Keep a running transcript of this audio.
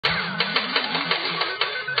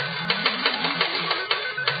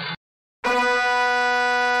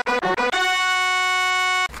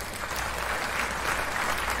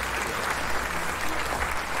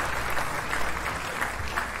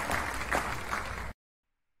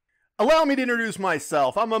Allow me to introduce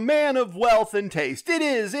myself. I'm a man of wealth and taste.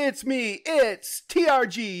 It's me, it's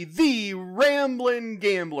TRG, the Ramblin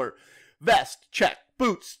Gambler. Vest, check.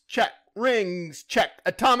 Boots, check. Rings, check.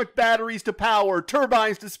 Atomic batteries to power,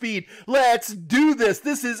 turbines to speed. Let's do this.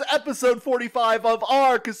 This is episode 45 of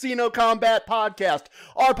our Casino Kombat podcast.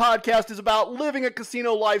 Our podcast is about living a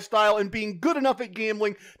casino lifestyle and being good enough at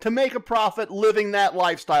gambling to make a profit living that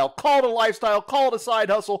lifestyle. Call it a lifestyle, call it a side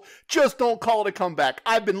hustle, just don't call it a comeback.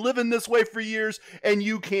 I've been living this way for years, and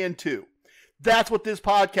you can too. That's what this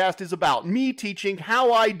podcast is about. Me teaching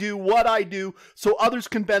how I do what I do so others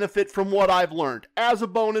can benefit from what I've learned. As a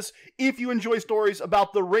bonus, if you enjoy stories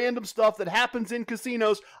about the random stuff that happens in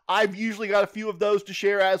casinos, I've usually got a few of those to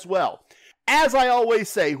share as well. As I always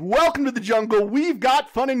say, welcome to the jungle. We've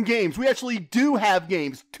got fun and games. We actually do have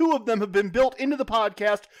games. 2 of them have been built into the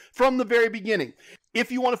podcast from the very beginning. If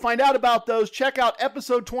you want to find out about those, check out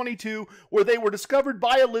episode 22, where they were discovered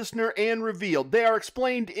by a listener and revealed. They are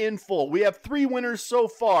explained in full. We have 3 winners so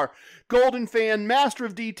far: Golden Fan, Master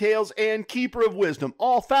of Details, and Keeper of Wisdom,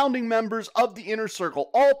 all founding members of the Inner Circle,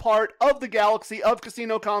 all part of the galaxy of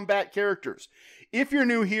Casino Kombat characters. If you're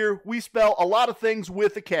new here, we spell a lot of things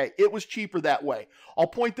with a K. It was cheaper that way. I'll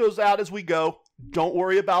point those out as we go. Don't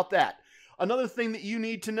worry about that. Another thing that you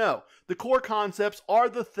need to know: the core concepts are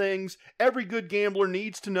the things every good gambler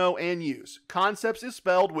needs to know and use. Concepts is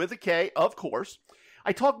spelled with a K, of course.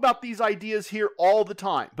 I talk about these ideas here all the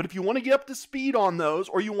time, but if you want to get up to speed on those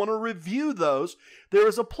or you want to review those, there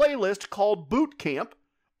is a playlist called Boot Camp,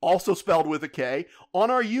 also spelled with a K, on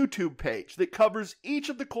our YouTube page that covers each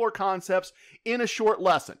of the core concepts in a short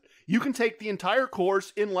lesson. You can take the entire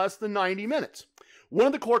course in less than 90 minutes. One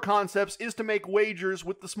of the core concepts is to make wagers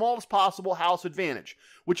with the smallest possible house advantage,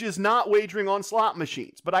 which is not wagering on slot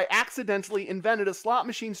machines, but I accidentally invented a slot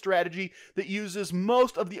machine strategy that uses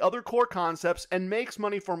most of the other core concepts and makes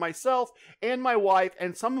money for myself and my wife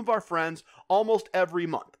and some of our friends almost every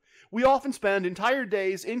month. We often spend entire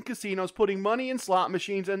days in casinos putting money in slot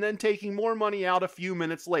machines and then taking more money out a few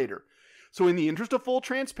minutes later. So in the interest of full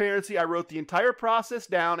transparency, I wrote the entire process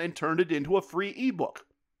down and turned it into a free ebook.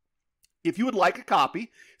 If you would like a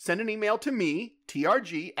copy, send an email to me,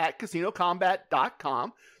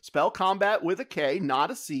 trg@casinokombat.com, spell combat with a K,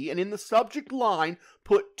 not a C, and in the subject line,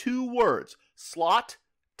 put 2 words: slot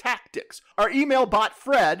tactics. Our email bot,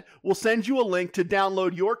 Fred, will send you a link to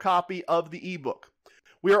download your copy of the ebook.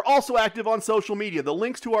 We are also active on social media. The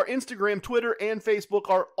links to our Instagram, Twitter, and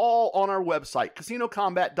Facebook are all on our website,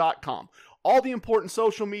 casinokombat.com. All the important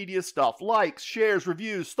social media stuff, likes, shares,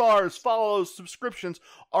 reviews, stars, follows, subscriptions,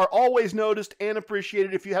 are always noticed and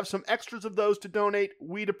appreciated. If you have some extras of those to donate,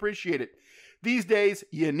 we'd appreciate it. These days,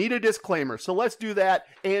 you need a disclaimer, so let's do that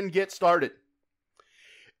and get started.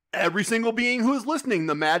 Every single being who is listening,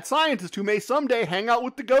 the mad scientist who may someday hang out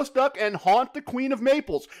with the ghost duck and haunt the Queen of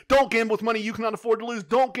Maples. Don't gamble with money you cannot afford to lose.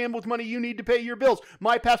 Don't gamble with money you need to pay your bills.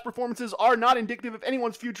 My past performances are not indicative of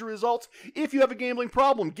anyone's future results. If you have a gambling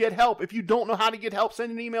problem, get help. If you don't know how to get help,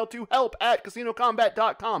 send an email to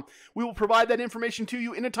help@casinokombat.com. We will provide that information to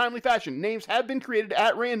you in a timely fashion. Names have been created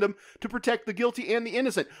at random to protect the guilty and the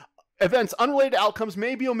innocent. Events unrelated to outcomes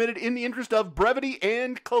may be omitted in the interest of brevity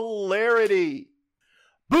and clarity.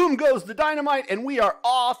 Boom goes the dynamite, and we are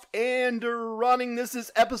off and running. This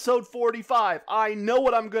is episode 45. I know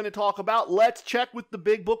what I'm going to talk about. Let's check with the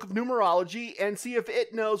big book of numerology and see if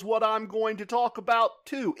it knows what I'm going to talk about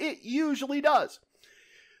too. It usually does.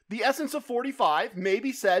 The essence of 45 may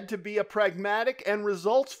be said to be a pragmatic and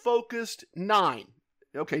results-focused 9.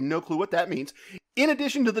 Okay, no clue what that means. In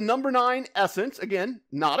addition to the number 9 essence, again,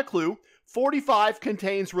 not a clue, 45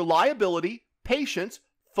 contains reliability, patience,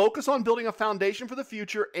 focus on building a foundation for the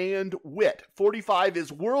future, and wit. 45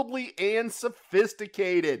 is worldly and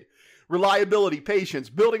sophisticated. Reliability, patience,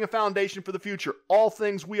 building a foundation for the future. All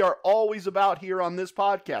things we are always about here on this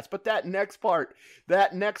podcast. But that next part,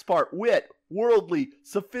 wit, worldly,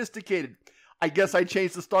 sophisticated. I guess I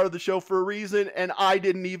changed the start of the show for a reason, and I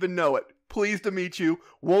didn't even know it. Pleased to meet you.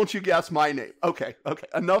 Won't you guess my name? Okay,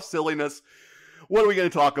 enough silliness. What are we going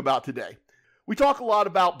to talk about today? We talk a lot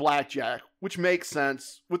about blackjack, which makes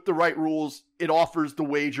sense. With the right rules, it offers the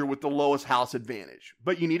wager with the lowest house advantage.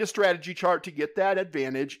 But you need a strategy chart to get that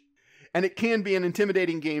advantage, and it can be an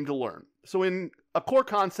intimidating game to learn. So in a core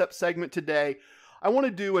concept segment today, I want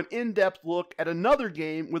to do an in-depth look at another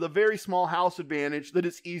game with a very small house advantage that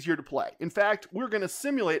is easier to play. In fact, we're going to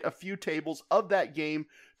simulate a few tables of that game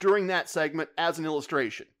during that segment as an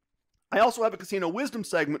illustration. I also have a Casino Wisdom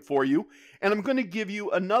segment for you, and I'm going to give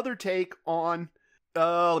you another take on,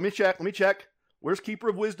 let me check. Where's Keeper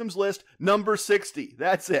of Wisdom's list? Number 60.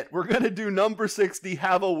 That's it. We're going to do number 60,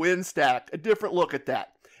 have a win stack, a different look at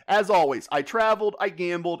that. As always, I traveled, I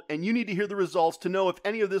gambled, and you need to hear the results to know if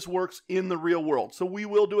any of this works in the real world. So we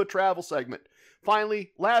will do a travel segment.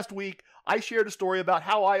 Finally, last week, I shared a story about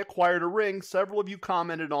how I acquired a ring several of you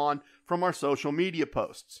commented on from our social media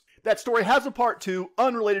posts. That story has a part 2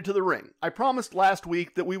 unrelated to the ring. I promised last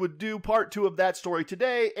week that we would do part 2 of that story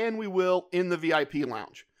today, and we will in the VIP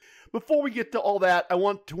lounge. Before we get to all that, I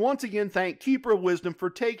want to once again thank Keeper of Wisdom for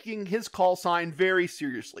taking his call sign very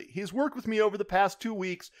seriously. He's worked with me over the past 2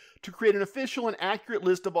 weeks to create an official and accurate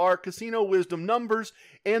list of our Casino Wisdom numbers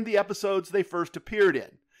and the episodes they first appeared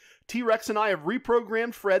in. T-Rex and I have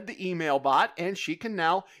reprogrammed Fred the email bot, and she can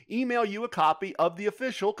now email you a copy of the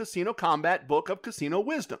official Casino Kombat Book of Casino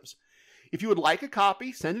Wisdoms. If you would like a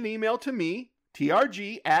copy, send an email to me,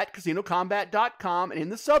 trg@casinokombat.com, and in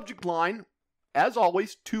the subject line, as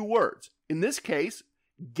always, 2 words. In this case,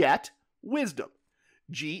 get wisdom.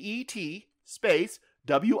 G-E-T space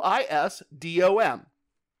W-I-S-D-O-M.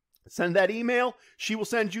 Send that email. She will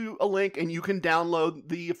send you a link, and you can download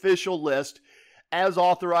the official list as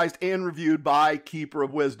authorized and reviewed by Keeper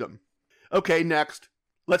of Wisdom. Okay, next,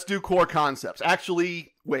 let's do core concepts.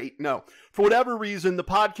 Actually, wait, no. For whatever reason, the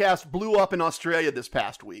podcast blew up in Australia this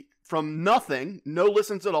past week. From nothing, no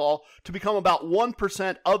listens at all, to become about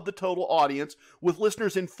 1% of the total audience with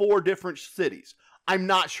listeners in 4 different cities. I'm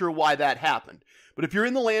not sure why that happened. But if you're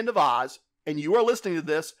in the land of Oz and you are listening to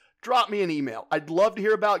this, drop me an email. I'd love to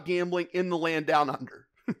hear about gambling in the land down under.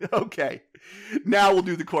 Okay, now we'll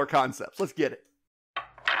do the core concepts. Let's get it.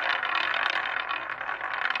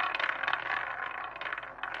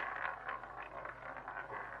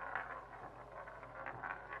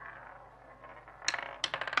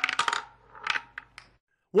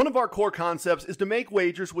 One of our core concepts is to make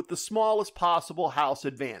wagers with the smallest possible house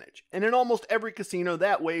advantage. And in almost every casino,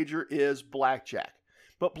 that wager is blackjack.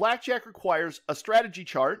 But blackjack requires a strategy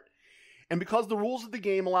chart, and because the rules of the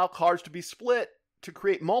game allow cards to be split to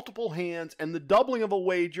create multiple hands and the doubling of a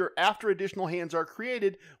wager after additional hands are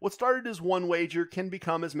created, what started as 1 wager can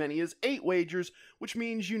become as many as 8 wagers, which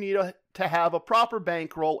means you need to have a proper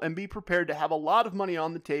bankroll and be prepared to have a lot of money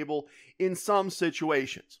on the table in some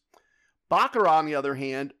situations. Baccarat, on the other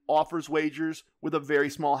hand, offers wagers with a very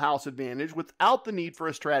small house advantage without the need for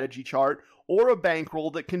a strategy chart or a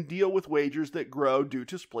bankroll that can deal with wagers that grow due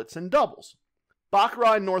to splits and doubles.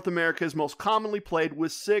 Baccarat in North America is most commonly played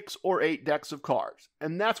with 6 or 8 decks of cards,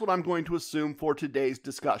 and that's what I'm going to assume for today's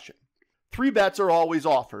discussion. 3 bets are always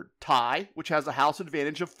offered. Tie, which has a house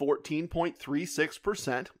advantage of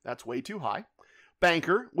 14.36%, that's way too high.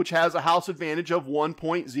 Banker, which has a house advantage of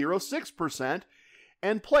 1.06%.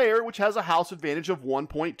 And player, which has a house advantage of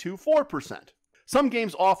 1.24%. Some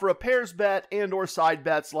games offer a pairs bet and or side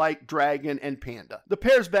bets like Dragon and Panda. The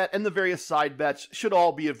pairs bet and the various side bets should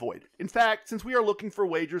all be avoided. In fact, since we are looking for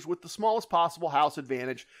wagers with the smallest possible house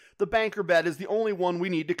advantage, the banker bet is the only one we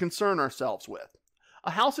need to concern ourselves with. A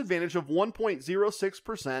house advantage of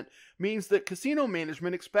 1.06% means that casino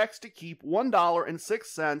management expects to keep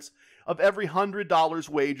 $1.06 of every $100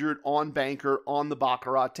 wagered on banker on the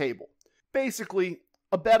Baccarat table. Basically,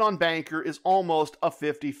 a bet on banker is almost a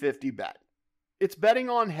 50-50 bet. It's betting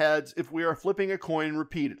on heads if we are flipping a coin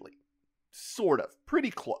repeatedly. Sort of.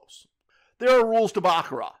 Pretty close. There are rules to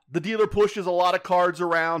Baccarat. The dealer pushes a lot of cards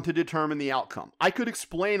around to determine the outcome. I could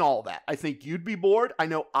explain all that. I think you'd be bored. I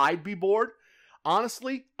know I'd be bored.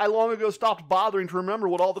 Honestly, I long ago stopped bothering to remember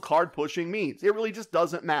what all the card pushing means. It really just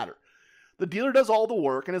doesn't matter. The dealer does all the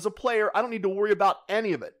work, and as a player, I don't need to worry about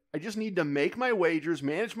any of it. I just need to make my wagers,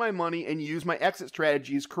 manage my money, and use my exit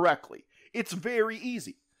strategies correctly. It's very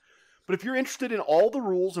easy. But if you're interested in all the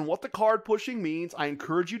rules and what the card pushing means, I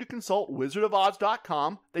encourage you to consult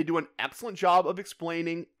wizardofodds.com. They do an excellent job of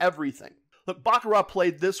explaining everything. Look, Baccarat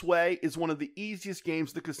played this way is one of the easiest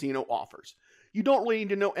games the casino offers. You don't really need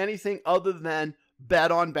to know anything other than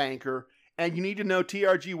bet on banker, and you need to know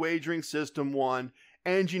TRG Wagering System 1,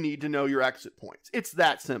 and you need to know your exit points. It's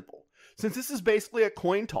that simple. Since this is basically a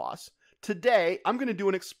coin toss, today I'm going to do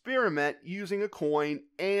an experiment using a coin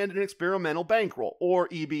and an experimental bankroll, or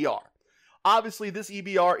EBR. Obviously, this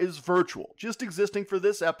EBR is virtual, just existing for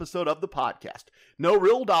this episode of the podcast. No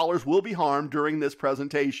real dollars will be harmed during this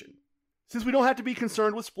presentation. Since we don't have to be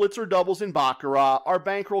concerned with splits or doubles in Baccarat, our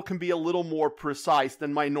bankroll can be a little more precise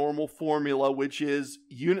than my normal formula, which is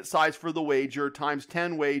unit size for the wager times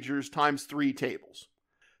 10 wagers times 3 tables.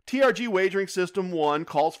 TRG Wagering System 1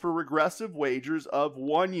 calls for regressive wagers of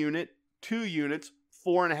 1 unit, 2 units,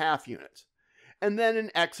 4.5 units. And then an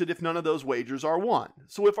exit if none of those wagers are won.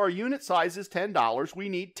 So if our unit size is $10, we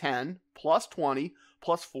need 10 plus 20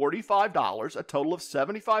 plus $45, a total of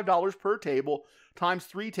 $75 per table, times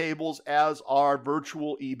 3 tables as our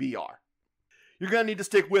virtual EBR. You're going to need to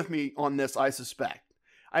stick with me on this, I suspect.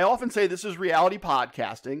 I often say this is reality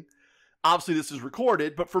podcasting. Obviously, this is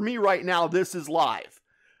recorded, but for me right now, this is live.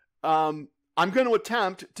 I'm going to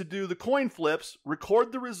attempt to do the coin flips,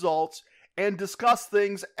 record the results, and discuss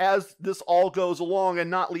things as this all goes along and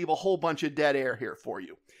not leave a whole bunch of dead air here for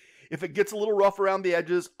you. If it gets a little rough around the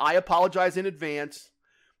edges, I apologize in advance.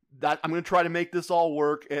 That I'm going to try to make this all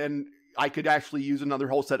work, and I could actually use another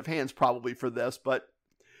whole set of hands probably for this, but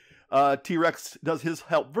T-Rex does his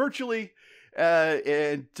help virtually,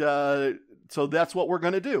 so that's what we're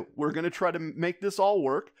going to do. We're going to try to make this all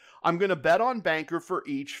work. I'm going to bet on banker for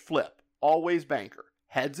each flip. Always banker.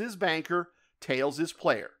 Heads is banker, tails is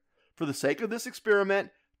player. For the sake of this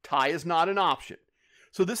experiment, tie is not an option.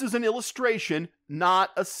 So this is an illustration, not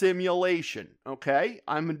a simulation, okay?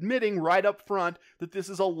 I'm admitting right up front that this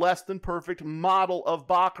is a less than perfect model of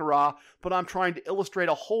Baccarat, but I'm trying to illustrate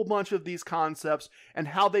a whole bunch of these concepts and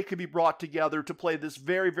how they can be brought together to play this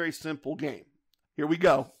very, very simple game. Here we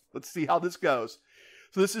go. Let's see how this goes.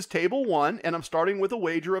 So this is table 1, and I'm starting with a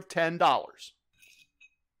wager of $10.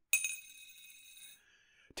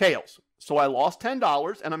 Tails. So I lost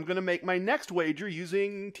 $10, and I'm going to make my next wager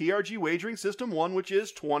using TRG Wagering System 1, which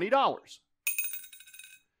is $20.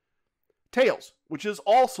 Tails, which is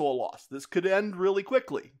also a loss. This could end really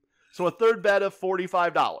quickly. So a third bet of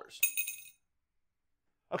 $45.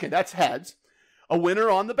 Okay, that's heads. A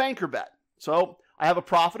winner on the banker bet. So I have a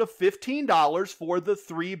profit of $15 for the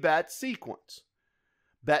 3-bet sequence.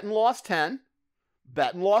 Bet and lost 10.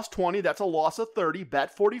 Bet and lost 20, that's a loss of 30.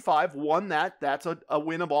 Bet 45, won that. That's a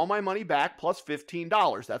win of all my money back plus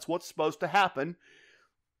 $15. That's what's supposed to happen,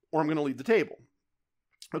 or I'm going to leave the table.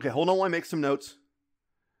 Okay, hold on while I make some notes.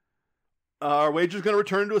 Our wager is going to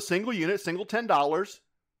return to a single unit, single $10.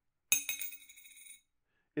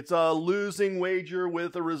 It's a losing wager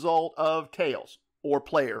with a result of tails, or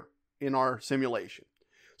player, in our simulation.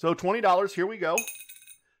 So $20, here we go.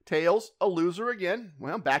 Tails, a loser again.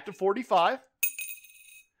 Well, back to 45.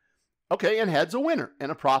 Okay, and heads a winner,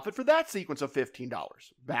 and a profit for that sequence of $15.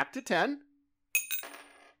 Back to 10.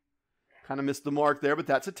 Kind of missed the mark there, but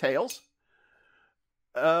that's a tails.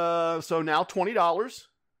 So now $20.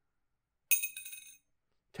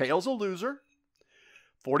 Tails a loser.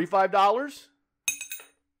 $45.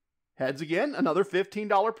 Heads again, another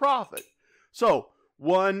 $15 profit. So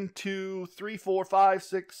 1, 2, 3, 4, 5,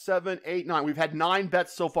 6, 7, 8, 9. We've had 9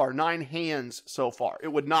 bets so far, 9 hands so far. It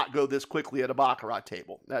would not go this quickly at a Baccarat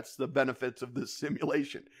table. That's the benefits of this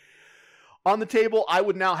simulation. On the table, I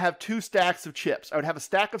would now have 2 stacks of chips. I would have a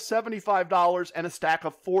stack of $75 and a stack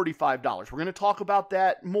of $45. We're going to talk about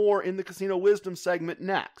that more in the Casino Wisdom segment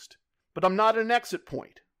next. But I'm not at an exit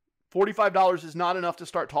point. $45 is not enough to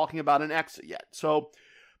start talking about an exit yet. So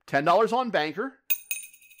 $10 on banker.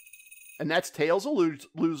 And that's tails a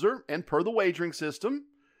loser, and per the wagering system,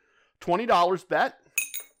 $20 bet,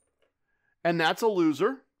 and that's a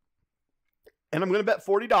loser. And I'm going to bet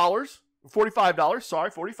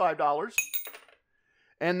 $45,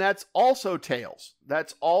 and that's also tails.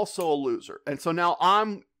 That's also a loser. And so now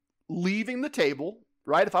I'm leaving the table,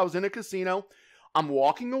 right? If I was in a casino, I'm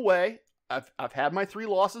walking away. I've had my 3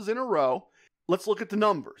 losses in a row. Let's look at the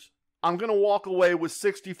numbers. I'm going to walk away with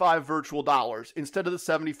 65 virtual dollars instead of the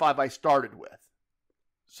 75 I started with.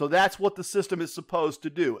 So that's what the system is supposed to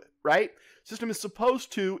do, right? System is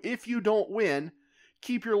supposed to, if you don't win,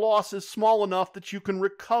 keep your losses small enough that you can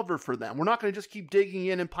recover for them. We're not going to just keep digging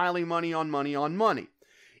in and piling money on money on money.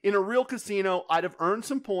 In a real casino, I'd have earned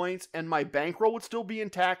some points and my bankroll would still be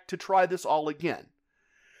intact to try this all again.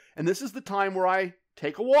 And this is the time where I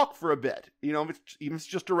take a walk for a bit, even if it's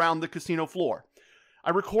just around the casino floor. I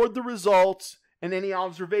record the results and any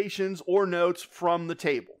observations or notes from the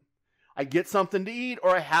table. I get something to eat,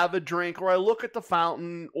 or I have a drink, or I look at the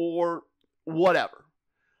fountain, or whatever.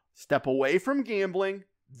 Step away from gambling,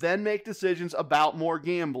 then make decisions about more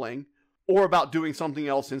gambling, or about doing something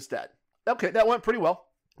else instead. Okay, that went pretty well.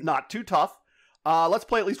 Not too tough. Let's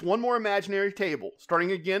play at least one more imaginary table,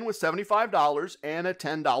 starting again with $75 and a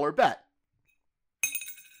 $10 bet.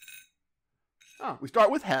 We start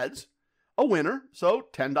with heads. A winner, so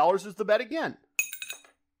 $10 is the bet again.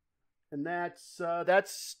 And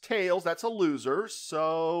that's tails, that's a loser,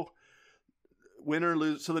 so winner,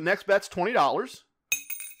 lose. So the next bet's $20.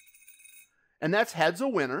 And that's heads, a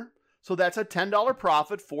winner, so that's a $10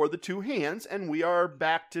 profit for the 2 hands, and we are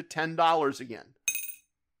back to $10 again.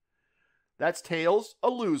 That's tails, a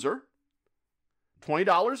loser.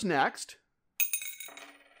 $20 next.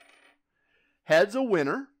 Heads, a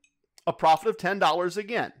winner, a profit of $10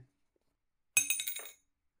 again.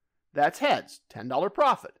 That's heads, $10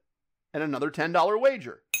 profit, and another $10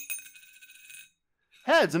 wager.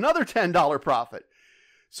 Heads, another $10 profit.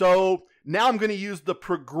 So now I'm going to use the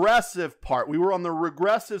progressive part. We were on the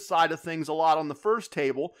regressive side of things a lot on the first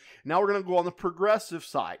table. Now we're going to go on the progressive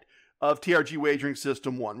side of TRG Wagering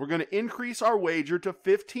System 1. We're going to increase our wager to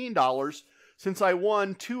 $15 since I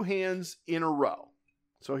won 2 hands in a row.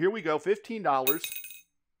 So here we go, $15.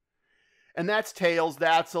 And that's tails,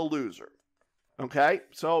 that's a loser. Okay,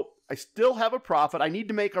 so I still have a profit. I need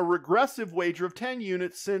to make a regressive wager of 10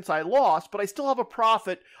 units since I lost, but I still have a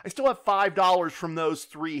profit. I still have $5 from those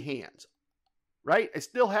 3 hands, right? I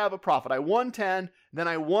still have a profit. I won 10, then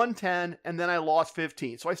I won 10, and then I lost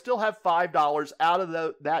 15. So I still have $5 out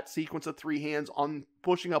of that sequence of 3 hands on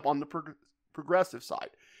pushing up on the progressive side.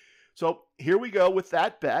 So here we go with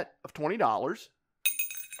that bet of $20.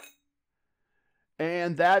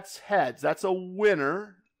 And that's heads. That's a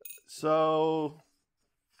winner. So,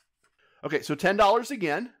 okay, so $10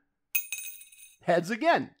 again. Heads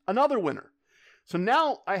again. Another winner. So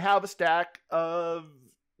now I have a stack of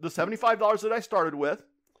the $75 that I started with.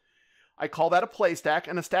 I call that a play stack,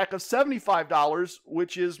 and a stack of $75,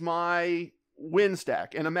 which is my win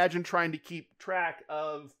stack. And imagine trying to keep track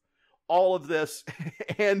of all of this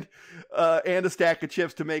and a stack of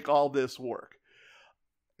chips to make all this work.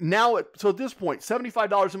 Now, so at this point,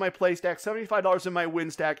 $75 in my play stack, $75 in my win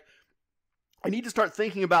stack. I need to start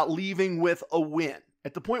thinking about leaving with a win.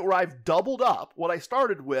 At the point where I've doubled up what I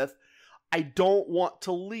started with, I don't want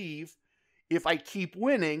to leave if I keep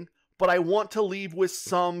winning, but I want to leave with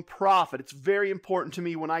some profit. It's very important to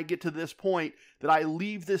me when I get to this point that I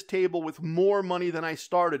leave this table with more money than I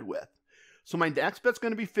started with. So my next bet's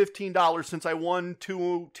going to be $15 since I won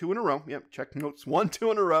two in a row. Yep, check notes. 1, 2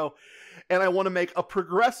 in a row. And I want to make a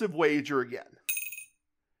progressive wager again.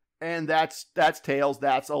 And that's tails.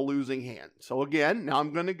 That's a losing hand. So again, now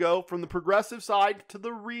I'm going to go from the progressive side to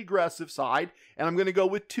the regressive side. And I'm going to go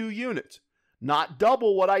with 2 units. Not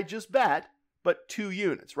double what I just bet, but 2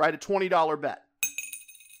 units, right? A $20 bet.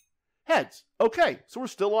 Heads. Okay, so we're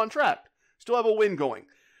still on track. Still have a win going.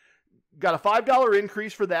 Got a $5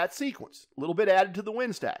 increase for that sequence. A little bit added to the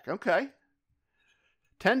win stack. Okay.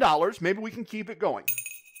 $10. Maybe we can keep it going.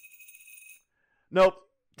 Nope.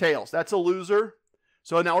 Tails. That's a loser.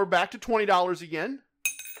 So now we're back to $20 again.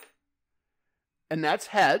 And that's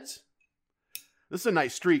heads. This is a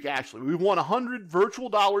nice streak, actually. We've won 100 virtual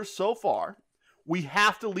dollars so far. We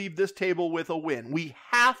have to leave this table with a win. We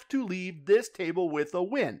have to leave this table with a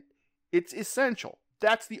win. It's essential.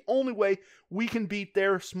 That's the only way we can beat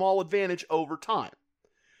their small advantage over time.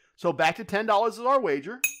 So back to $10 is our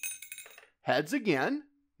wager. Heads again.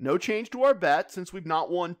 No change to our bet since we've not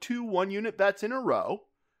won 2 one-unit bets in a row.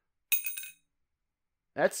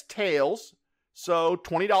 That's tails. So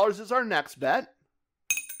 $20 is our next bet.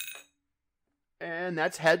 And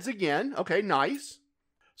that's heads again. Okay, nice.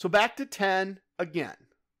 So back to 10 again.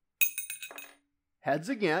 Heads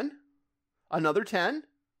again. Another 10.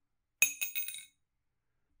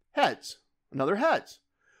 Heads. Another heads.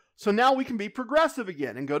 So now we can be progressive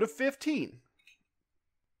again and go to 15.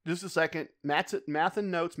 Just a second. Math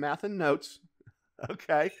and notes.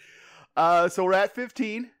 Okay. So we're at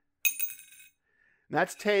 15.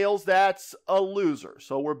 That's tails. That's a loser.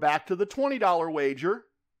 So we're back to the $20 wager.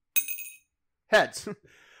 Heads.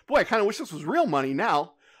 Boy, I kind of wish this was real money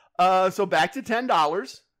now. So back to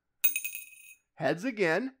 $10. Heads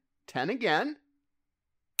again. 10 again.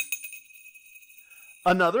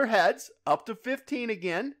 Another heads. Up to 15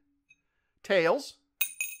 again. Tails.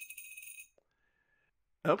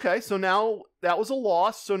 Okay, so now that was a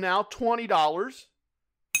loss. So now $20.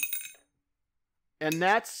 And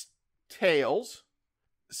that's tails.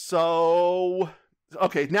 So,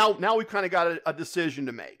 okay, now we've kind of got a decision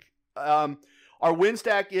to make. Our win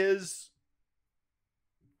stack is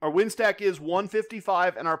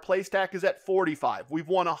 155 and our play stack is at 45. We've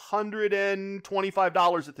won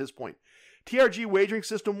 $125 at this point. TRG Wagering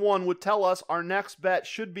System 1 would tell us our next bet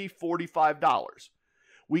should be $45.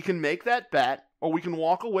 We can make that bet, or we can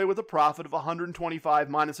walk away with a profit of $125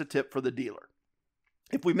 minus a tip for the dealer.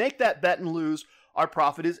 If we make that bet and lose, our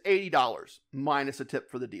profit is $80 minus a tip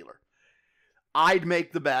for the dealer. I'd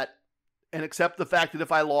make the bet and accept the fact that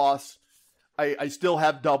if I lost, I still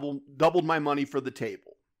have doubled my money for the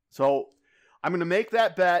table. So I'm going to make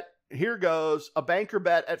that bet. Here goes a banker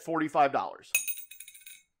bet at $45.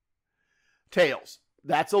 Tails.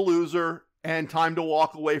 That's a loser and time to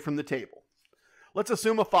walk away from the table. Let's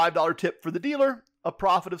assume a $5 tip for the dealer, a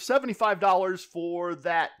profit of $75 for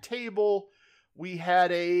that table. We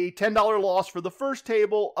had a $10 loss for the first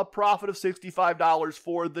table, a profit of $65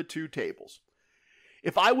 for the 2 tables.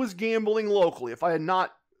 If I was gambling locally, if I had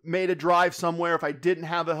not made a drive somewhere, if I didn't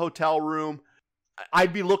have a hotel room,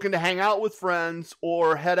 I'd be looking to hang out with friends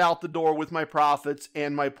or head out the door with my profits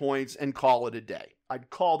and my points and call it a day. I'd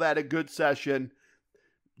call that a good session,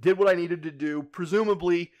 did what I needed to do,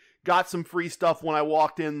 presumably got some free stuff when I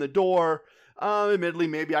walked in the door. Admittedly,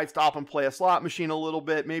 maybe I'd stop and play a slot machine a little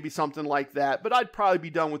bit, maybe something like that, but I'd probably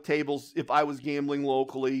be done with tables if I was gambling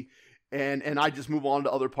locally, and I'd just move on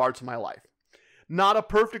to other parts of my life. Not a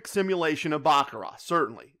perfect simulation of Baccarat,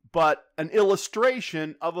 certainly, but an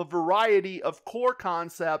illustration of a variety of core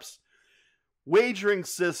concepts, wagering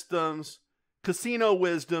systems, casino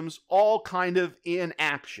wisdoms, all kind of in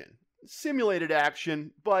action. Simulated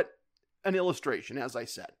action, but an illustration, as I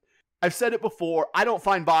said. I've said it before, I don't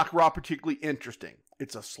find Baccarat particularly interesting.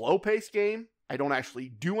 It's a slow-paced game. I don't actually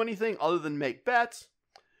do anything other than make bets.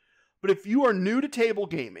 But if you are new to table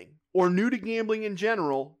gaming, or new to gambling in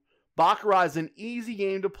general, Baccarat is an easy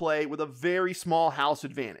game to play with a very small house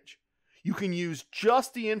advantage. You can use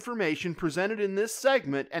just the information presented in this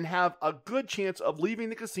segment and have a good chance of leaving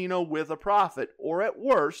the casino with a profit, or at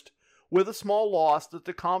worst, with a small loss that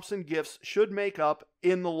the comps and gifts should make up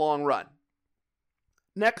in the long run.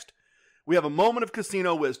 Next, we have a moment of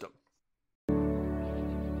casino wisdom.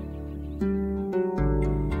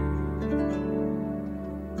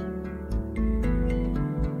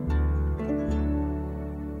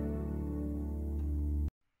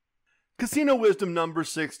 Casino wisdom number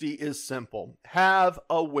 60 is simple. Have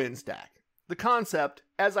a win stack. The concept,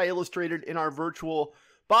 as I illustrated in our virtual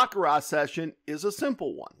Baccarat session, is a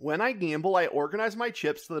simple one. When I gamble, I organize my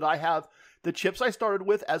chips so that I have the chips I started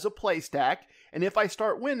with as a play stack, and if I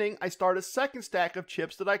start winning, I start a second stack of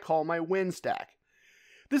chips that I call my win stack.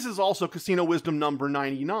 This is also casino wisdom number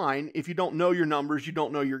 99. If you don't know your numbers, you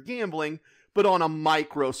don't know your gambling, but on a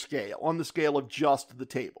micro scale, on the scale of just the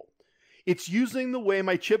table. It's using the way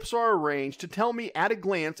my chips are arranged to tell me at a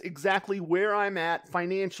glance exactly where I'm at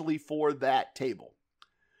financially for that table.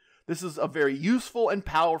 This is a very useful and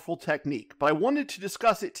powerful technique, but I wanted to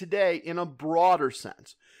discuss it today in a broader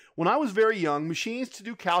sense. When I was very young, machines to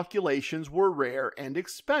do calculations were rare and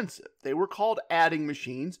expensive. They were called adding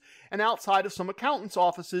machines, and outside of some accountants'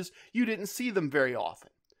 offices, you didn't see them very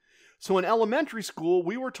often. So in elementary school,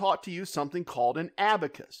 we were taught to use something called an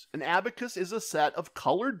abacus. An abacus is a set of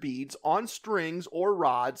colored beads on strings or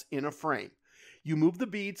rods in a frame. You move the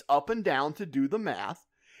beads up and down to do the math,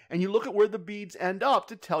 and you look at where the beads end up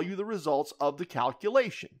to tell you the results of the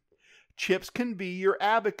calculation. Chips can be your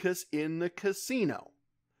abacus in the casino.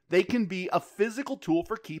 They can be a physical tool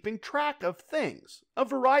for keeping track of things, a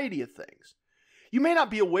variety of things. You may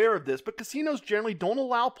not be aware of this, but casinos generally don't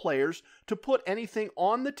allow players to put anything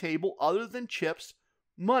on the table other than chips,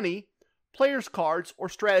 money, players' cards, or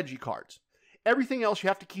strategy cards. Everything else you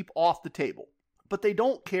have to keep off the table. But they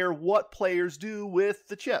don't care what players do with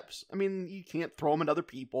the chips. I mean, you can't throw them at other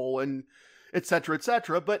people and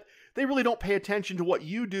etc., but they really don't pay attention to what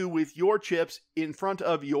you do with your chips in front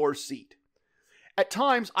of your seat. At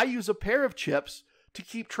times, I use a pair of chips to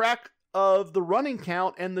keep track of the running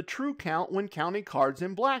count and the true count when counting cards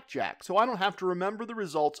in blackjack, so I don't have to remember the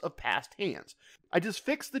results of past hands. I just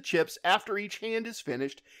fix the chips after each hand is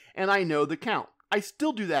finished, and I know the count. I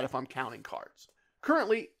still do that if I'm counting cards.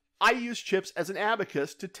 Currently, I use chips as an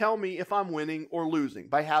abacus to tell me if I'm winning or losing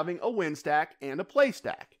by having a win stack and a play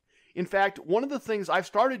stack. In fact, one of the things I've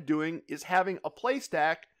started doing is having a play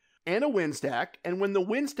stack and a win stack, and when the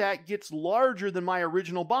win stack gets larger than my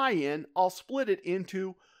original buy-in, I'll split it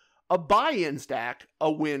into a buy-in stack, a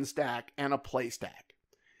win stack, and a play stack.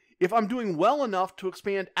 If I'm doing well enough to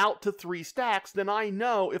expand out to 3 stacks, then I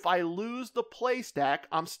know if I lose the play stack,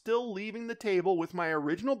 I'm still leaving the table with my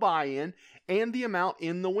original buy-in and the amount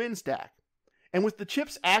in the win stack. And with the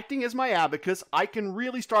chips acting as my abacus, I can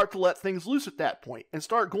really start to let things loose at that point and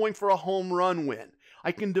start going for a home run win.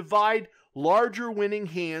 I can divide larger winning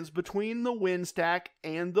hands between the win stack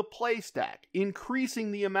and the play stack,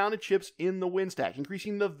 increasing the amount of chips in the win stack,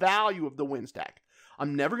 increasing the value of the win stack.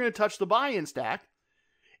 I'm never going to touch the buy-in stack,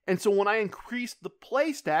 and so when I increase the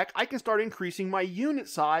play stack, I can start increasing my unit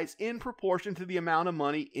size in proportion to the amount of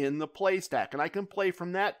money in the play stack, and I can play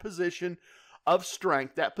from that position of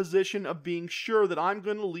strength, that position of being sure that I'm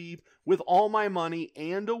going to leave with all my money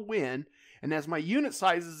and a win. And as my unit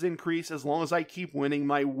sizes increase, as long as I keep winning,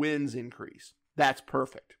 my wins increase. That's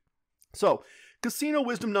perfect. So, casino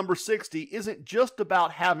wisdom number 60 isn't just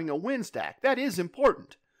about having a win stack. That is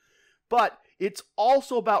important. But it's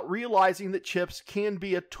also about realizing that chips can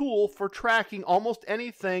be a tool for tracking almost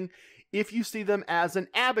anything if you see them as an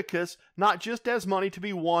abacus, not just as money to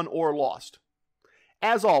be won or lost.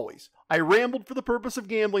 As always, I rambled for the purpose of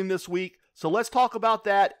gambling this week, so let's talk about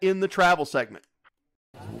that in the travel segment.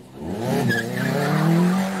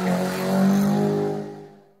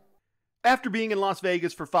 After being in Las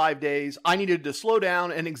Vegas for 5 days, I needed to slow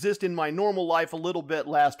down and exist in my normal life a little bit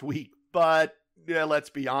last week. But yeah,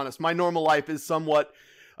 let's be honest, my normal life is somewhat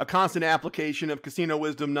a constant application of Casino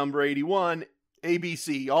Wisdom number 81,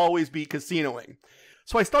 ABC, always be casinoing.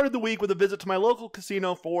 So I started the week with a visit to my local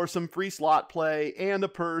casino for some free slot play and a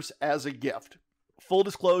purse as a gift. Full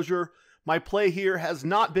disclosure, my play here has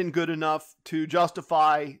not been good enough to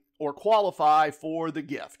justify or qualify for the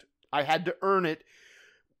gift. I had to earn it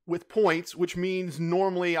with points, which means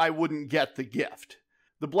normally I wouldn't get the gift.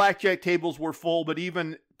 The blackjack tables were full, but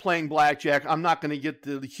even playing blackjack, I'm not going to get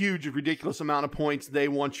the huge, ridiculous amount of points they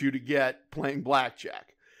want you to get playing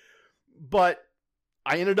blackjack. But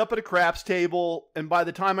I ended up at a craps table, and by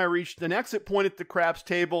the time I reached an exit point at the craps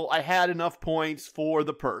table, I had enough points for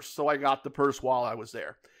the purse, so I got the purse while I was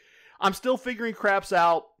there. I'm still figuring craps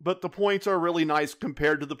out, but the points are really nice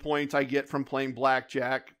compared to the points I get from playing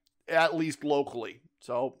blackjack, at least locally.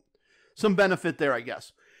 So, some benefit there, I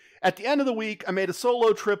guess. At the end of the week, I made a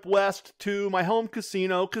solo trip west to my home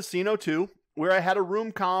casino, Casino 2, where I had a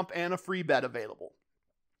room comp and a free bet available.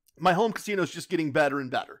 My home casino is just getting better and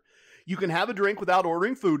better. You can have a drink without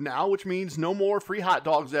ordering food now, which means no more free hot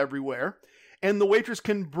dogs everywhere, and the waitress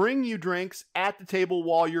can bring you drinks at the table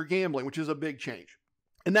while you're gambling, which is a big change.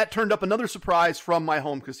 And that turned up another surprise from my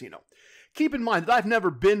home casino. Keep in mind that I've never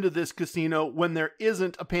been to this casino when there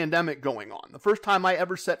isn't a pandemic going on. The first time I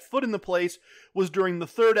ever set foot in the place was during the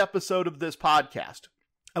 3rd episode of this podcast.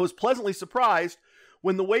 I was pleasantly surprised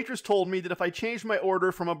when the waitress told me that if I changed my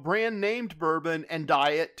order from a brand-named bourbon and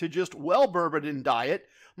diet to just well bourbon and diet,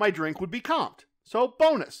 my drink would be comped. So,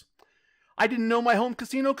 bonus. I didn't know my home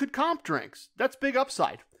casino could comp drinks. That's big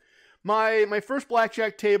upside. My first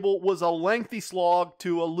blackjack table was a lengthy slog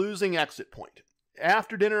to a losing exit point.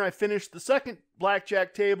 After dinner, I finished the second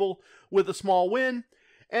blackjack table with a small win,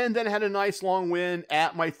 and then had a nice long win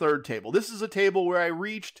at my third table. This is a table where I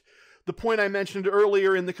reached the point I mentioned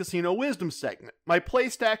earlier in the Casino Wisdom segment. My play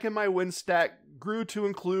stack and my win stack grew to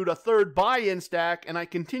include a third buy-in stack, and I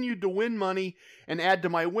continued to win money and add to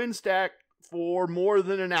my win stack for more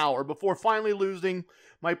than an hour before finally losing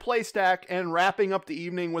my play stack and wrapping up the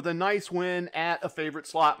evening with a nice win at a favorite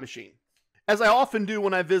slot machine. As I often do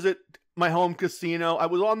when I visit my home casino, I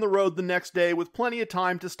was on the road the next day with plenty of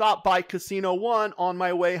time to stop by Casino 1 on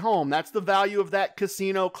my way home. That's the value of that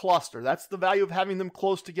casino cluster. That's the value of having them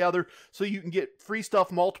close together so you can get free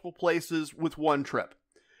stuff multiple places with one trip.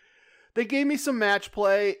 They gave me some match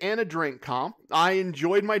play and a drink comp. I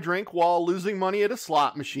enjoyed my drink while losing money at a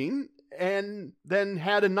slot machine, and then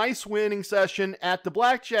had a nice winning session at the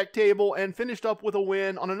blackjack table and finished up with a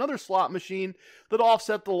win on another slot machine that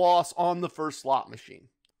offset the loss on the first slot machine.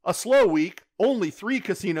 A slow week, only 3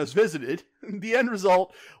 casinos visited. The end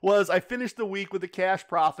result was I finished the week with a cash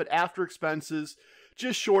profit after expenses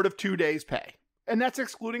just short of 2 days' pay. And that's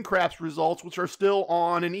excluding craps results, which are still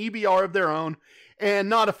on an EBR of their own and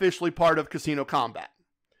not officially part of Casino Kombat.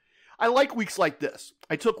 I like weeks like this.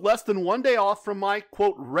 I took less than 1 day off from my,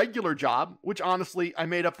 quote, regular job, which honestly, I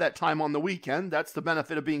made up that time on the weekend. That's the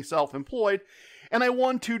benefit of being self-employed. And I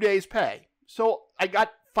won 2 days' pay. So I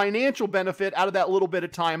got financial benefit out of that little bit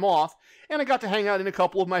of time off, and I got to hang out in a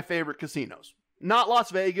couple of my favorite casinos. Not Las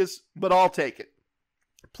Vegas, but I'll take it.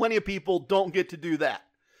 Plenty of people don't get to do that.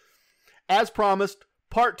 As promised,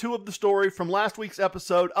 part 2 of the story from last week's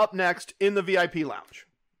episode up next in the VIP Lounge.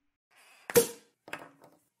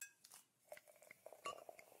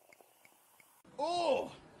 Oh,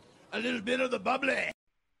 a little bit of the bubbly.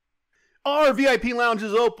 Our VIP Lounge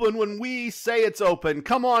is open when we say it's open.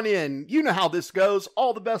 Come on in. You know how this goes.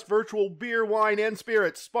 All the best virtual beer, wine, and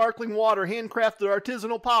spirits, sparkling water, handcrafted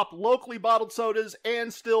artisanal pop, locally bottled sodas,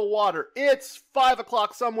 and still water. It's 5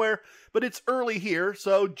 o'clock somewhere, but it's early here,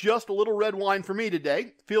 so just a little red wine for me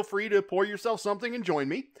today. Feel free to pour yourself something and join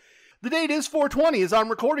me. The date is 4/20 as I'm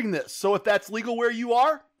recording this, so if that's legal where you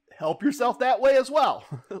are, help yourself that way as well.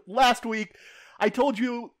 Last week, I told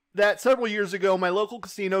you that several years ago, my local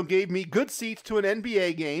casino gave me good seats to an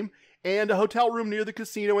NBA game and a hotel room near the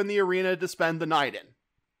casino and the arena to spend the night in.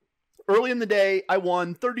 Early in the day, I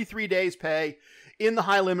won 33 days' pay in the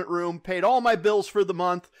high-limit room, paid all my bills for the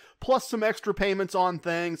month, plus some extra payments on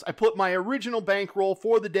things. I put my original bankroll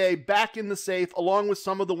for the day back in the safe along with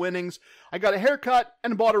some of the winnings. I got a haircut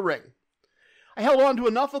and bought a ring. I held on to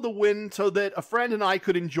enough of the win so that a friend and I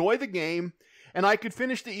could enjoy the game, and I could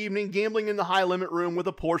finish the evening gambling in the high-limit room with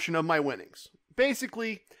a portion of my winnings.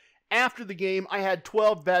 Basically, after the game, I had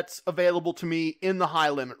 12 bets available to me in the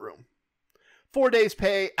high-limit room. 4 days'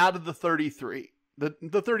 pay out of the 33.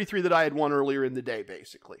 The 33 that I had won earlier in the day,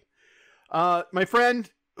 basically. My friend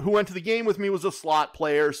who went to the game with me was a slot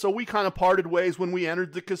player, so we kind of parted ways when we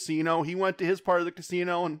entered the casino. He went to his part of the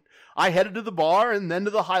casino, and I headed to the bar and then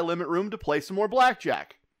to the high-limit room to play some more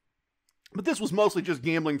blackjack. But this was mostly just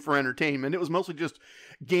gambling for entertainment. It was mostly just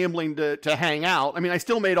gambling to hang out. I mean, I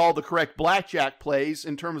still made all the correct blackjack plays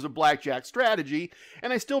in terms of blackjack strategy,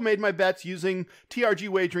 and I still made my bets using TRG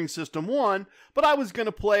Wagering System 1, but I was going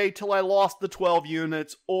to play till I lost the 12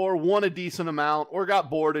 units, or won a decent amount, or got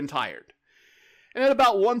bored and tired. And at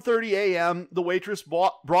about 1:30 a.m., the waitress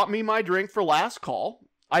brought me my drink for last call.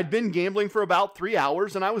 I'd been gambling for about 3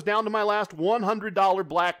 hours, and I was down to my last $100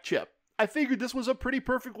 black chip. I figured this was a pretty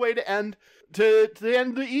perfect way to end the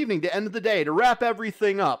end of the evening, to end of the day, to wrap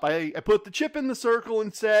everything up. I put the chip in the circle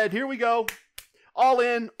and said, here we go, all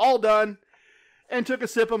in, all done, and took a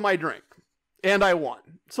sip of my drink. And I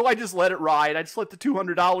won. So I just let it ride. I just let the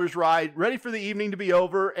 $200 ride, ready for the evening to be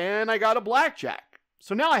over, and I got a blackjack.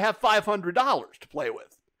 So now I have $500 to play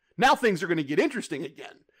with. Now things are going to get interesting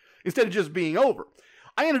again, instead of just being over.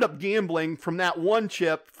 I ended up gambling from that one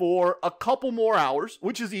chip for a couple more hours,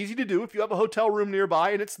 which is easy to do if you have a hotel room nearby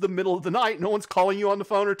and it's the middle of the night. No one's calling you on the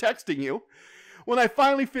phone or texting you. When I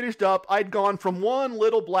finally finished up, I'd gone from one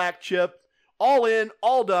little black chip, all in,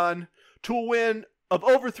 all done, to a win of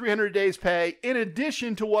over 300 days pay, in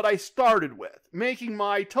addition to what I started with, making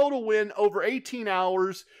my total win over 18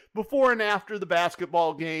 hours before and after the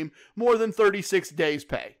basketball game more than 36 days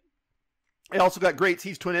pay. I also got great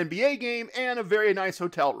seats to an NBA game and a very nice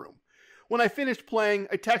hotel room. When I finished playing,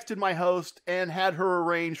 I texted my host and had her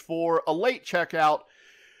arrange for a late checkout.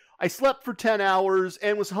 I slept for 10 hours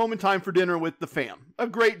and was home in time for dinner with the fam. A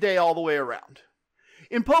great day all the way around.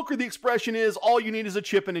 In poker, the expression is, all you need is a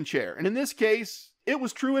chip and a chair. And in this case, it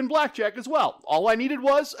was true in blackjack as well. All I needed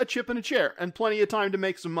was a chip and a chair and plenty of time to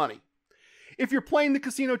make some money. If you're playing the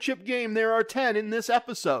casino chip game, there are 10 in this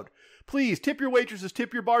episode. Please tip your waitresses,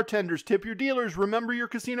 tip your bartenders, tip your dealers. Remember your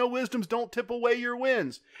casino wisdoms. Don't tip away your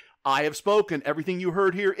wins. I have spoken. Everything you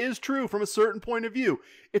heard here is true from a certain point of view.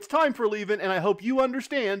 It's time for leaving, and I hope you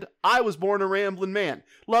understand I was born a ramblin' man.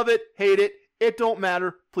 Love it, hate it, it don't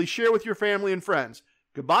matter. Please share with your family and friends.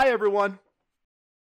 Goodbye, everyone.